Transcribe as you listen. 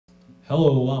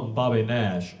Hello, I'm Bobby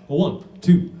Nash. 1,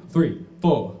 2, 3,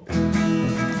 4.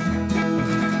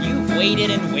 You've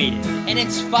waited and waited, and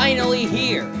it's finally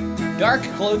here! Dark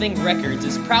Clothing Records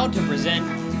is proud to present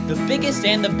the biggest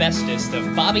and the bestest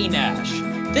of Bobby Nash.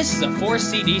 This is a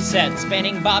 4-CD set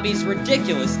spanning Bobby's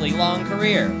ridiculously long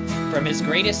career, from his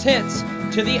greatest hits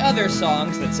to the other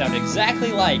songs that sound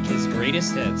exactly like his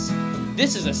greatest hits.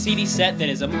 This is a CD set that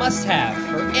is a must-have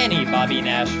for any Bobby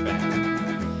Nash fan,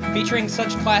 featuring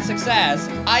such classics as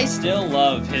I Still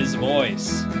Love His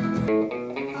Voice,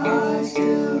 I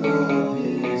still love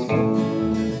his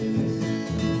voice.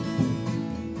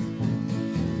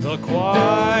 The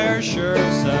choir sure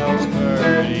sounds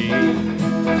pretty.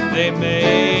 They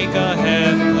make a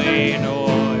heavenly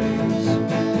noise.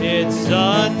 It's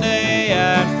Sunday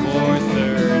at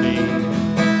 4:30,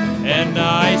 and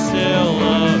I still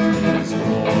love his voice.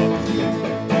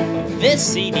 This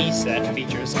CD set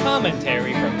features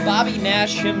commentary from Bobby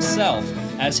Nash himself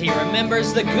as he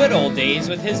remembers the good old days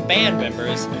with his band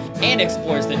members and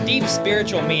explores the deep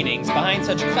spiritual meanings behind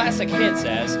such classic hits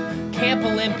as Camp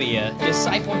Olympia,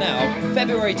 Disciple Now,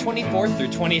 February 24th through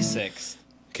 26th.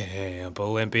 Camp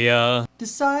Olympia,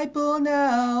 Disciple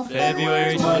Now,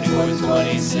 February 24th,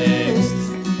 26th.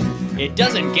 It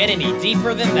doesn't get any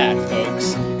deeper than that,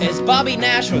 folks. As Bobby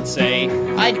Nash would say,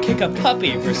 I'd kick a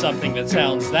puppy for something that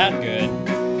sounds that good.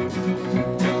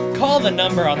 Call the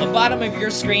number on the bottom of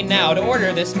your screen now to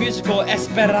order this musical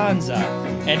esperanza.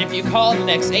 And if you call in the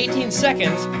next 18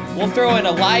 seconds, we'll throw in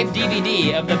a live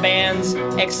DVD of the band's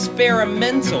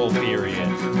experimental period.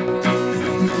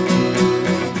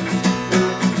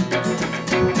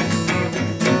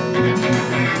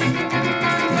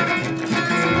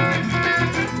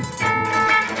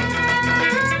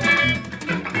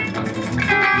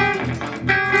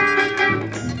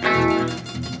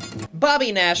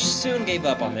 Bobby Nash soon gave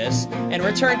up on this and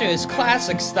returned to his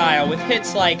classic style with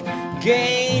hits like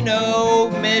Gay No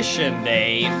Mission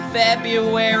Day,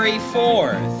 February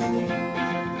 4th.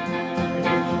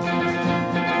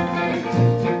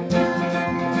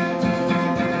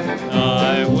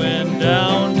 I went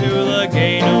down to the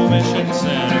Gay No Mission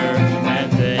Center, and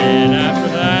then after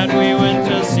that we went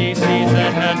to CC's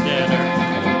and had dinner.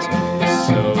 It tastes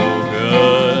so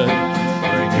good.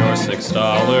 Bring your $6.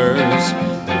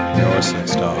 Your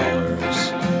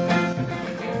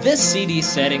 $6. This CD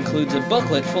set includes a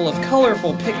booklet full of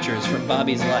colorful pictures from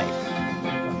Bobby's life.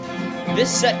 This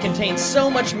set contains so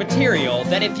much material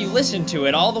that if you listen to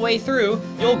it all the way through,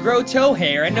 you'll grow toe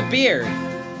hair and a beard.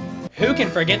 Who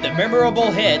can forget the memorable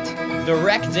hit, The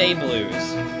Wreck Day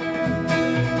Blues?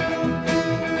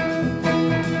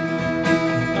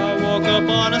 I woke up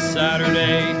on a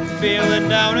Saturday, feeling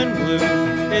down and blue.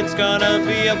 It's gonna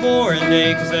be a boring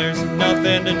day, 'cause there's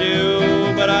nothing to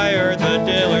do. But I heard the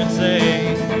Dillards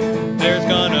say, there's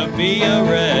gonna be a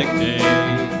wreck day.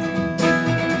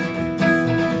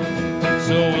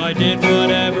 So I did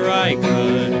whatever I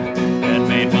could, and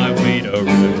made my way to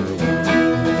Riverwood.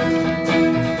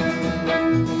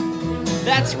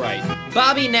 That's right.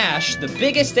 Bobby Nash, the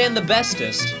biggest and the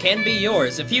bestest, can be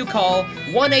yours if you call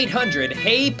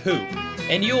 1-800-HEY-POOP,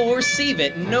 and you will receive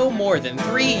it in no more than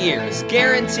 3 years,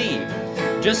 guaranteed.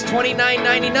 Just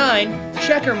 $29.99,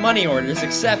 check or money orders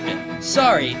accepted.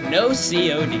 Sorry, no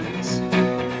CODs.